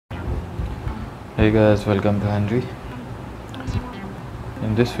Hey guys, welcome to Henry.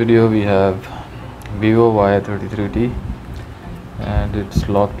 In this video we have Vivo Y33T and it's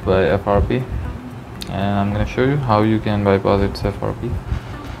locked by FRP, and I'm going to show you how you can bypass its FRP.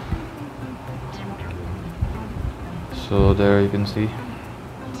 So there you can see.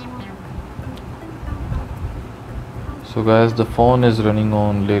 So guys, the phone is running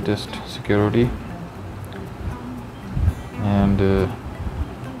on latest security and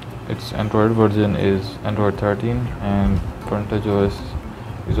its Android version is Android 13 and front edge OS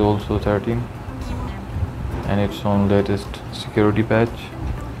is also 13, and it's on latest security patch.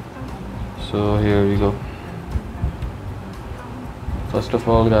 So here we go. First of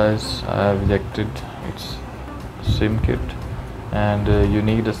all guys, I have ejected its SIM kit, and you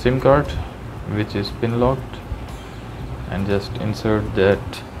need a SIM card which is pin locked, and just insert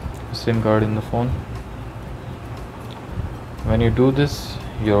that SIM card in the phone. When you do this,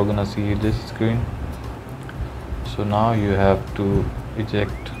 you're gonna see this screen. So now you have to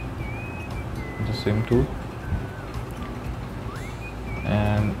eject the SIM tool,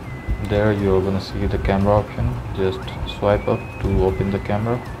 and there you're gonna see the camera option. Just swipe up to open the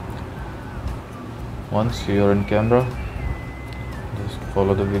camera. Once you're in camera, just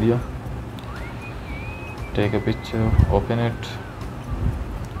follow the video, take a picture, open it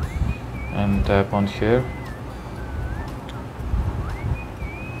and tap on share.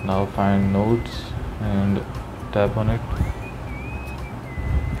 Now find notes and tap on it.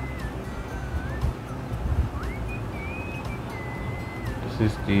 This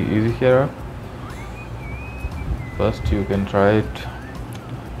is the easy share app. First you can try it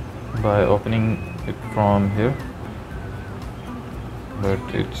by opening it from here, but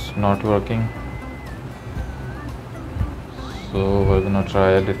it's not working, so we're gonna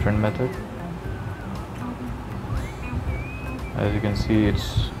try a different method. As you can see,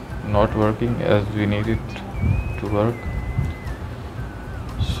 it's not working as we need it to work.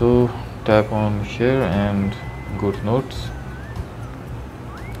 So tap on share and go to notes.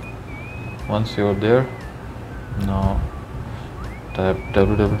 Once you're there, now type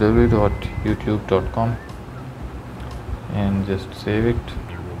www.youtube.com and just save it.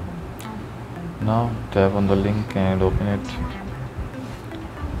 Now tap on the link and open it.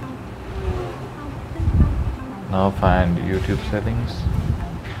 Now find YouTube settings,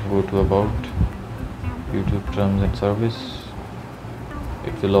 go to about, YouTube terms and service.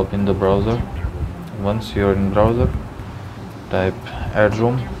 It will open the browser. Once you're in browser, type add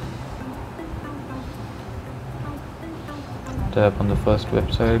room, tap on the first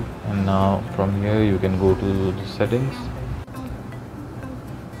website, and now from here you can go to the settings.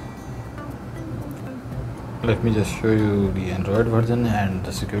 Let me just show you the Android version and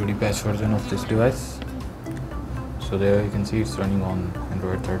the security patch version of this device. So there you can see it's running on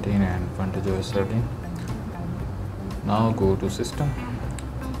Android 13 and front edge OS 13. Now go to system,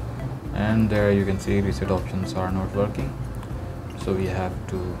 and there you can see reset options are not working, so we have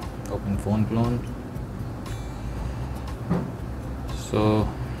to open phone clone. So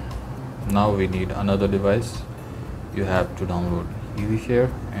now we need another device. You have to download EasyShare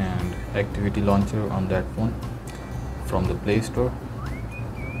and Activity Launcher on that phone from the Play Store.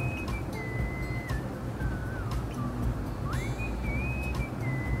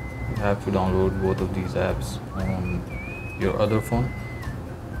 You have to download both of these apps on your other phone.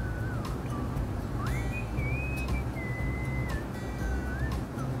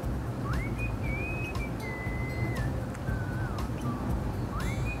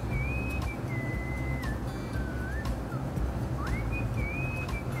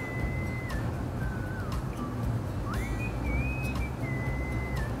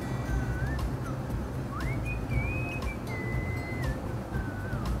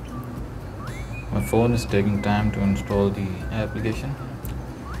 My phone is taking time to install the application,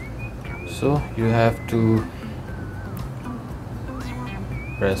 so you have to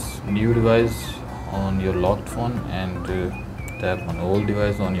press new device on your locked phone and tap on old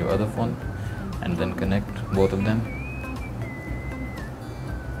device on your other phone, and then connect both of them.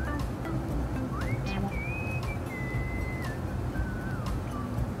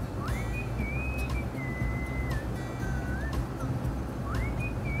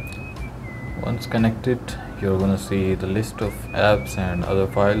 Once connected, you're gonna see the list of apps and other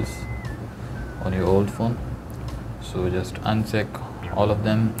files on your old phone. So just uncheck all of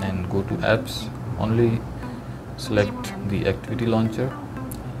them and go to apps. Only select the activity launcher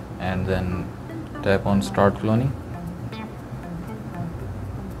and then tap on start cloning.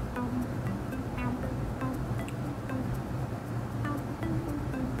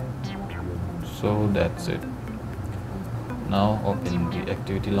 So that's it. Now open the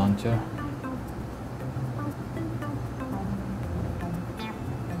activity launcher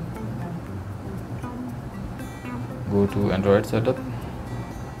go to Android setup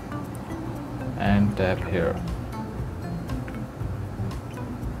and tap here.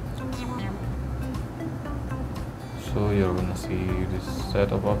 So you're gonna see this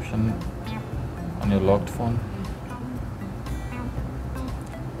setup option on your locked phone.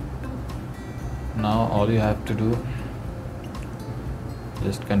 Now all you have to do,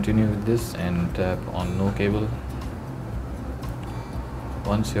 just continue with this and tap on no cable.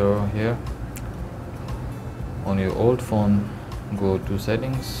 Once you're here on your old phone, go to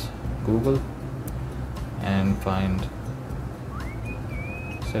settings, Google, and find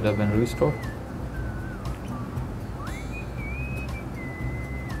setup and restore.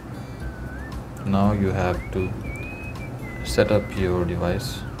 Now you have to set up your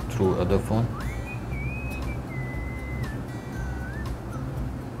device through other phone.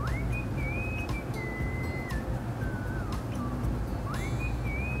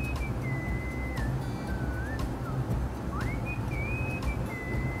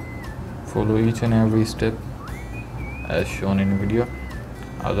 Follow each and every step as shown in video,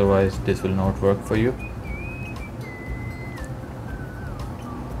 otherwise this will not work for you.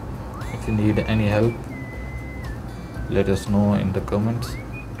 If you need any help, let us know in the comments.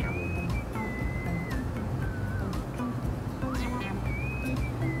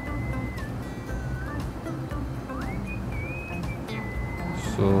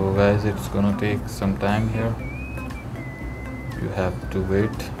 So guys, it's gonna take some time here. You have to wait.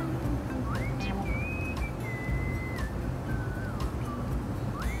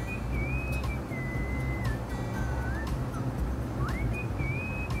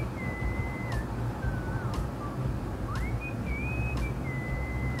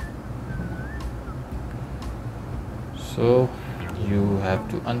 So you have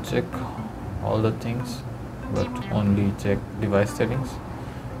to uncheck all the things, but only check device settings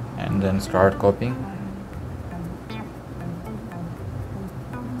and then start copying.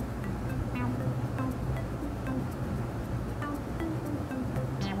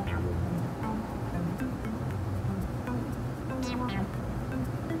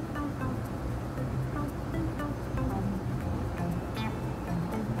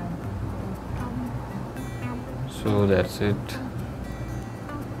 So that's it.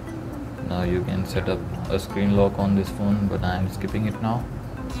 Now you can set up a screen lock on this phone, but I am skipping it now.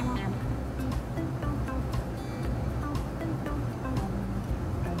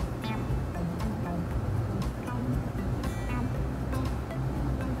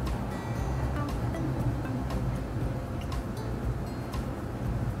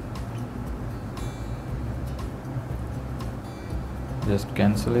 Just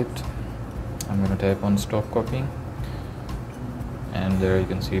cancel it. I'm going to tap on stop copying, and there you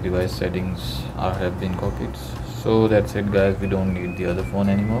can see device settings have been copied. So that's it guys, we don't need the other phone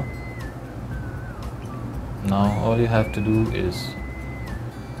anymore. Now all you have to do is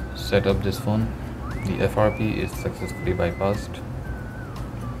set up this phone. The FRP is successfully bypassed.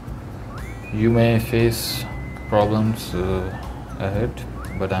 You may face problems ahead,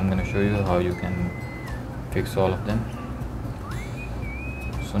 but I'm going to show you how you can fix all of them.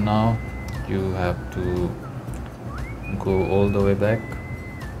 So now you have to go all the way back.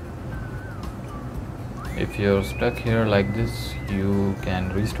 If you're stuck here like this, you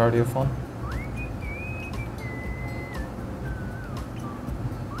can restart your phone.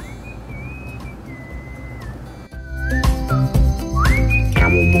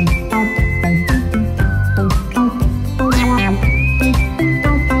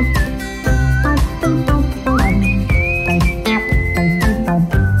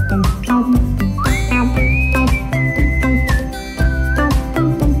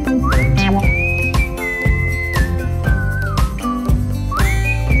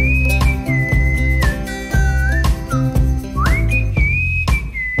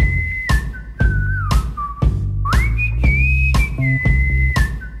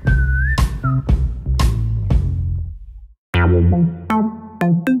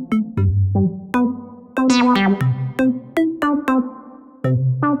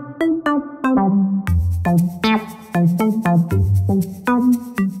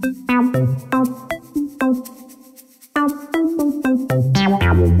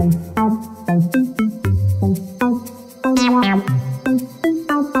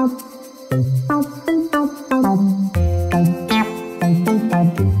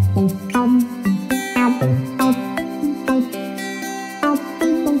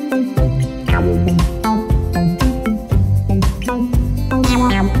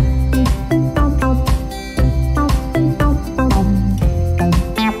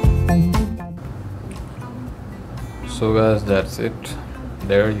 So guys, that's it.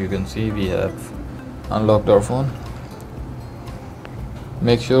 There you can see we have unlocked our phone.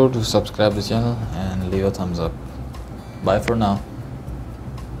 Make sure to subscribe the channel and leave a thumbs up. Bye for now.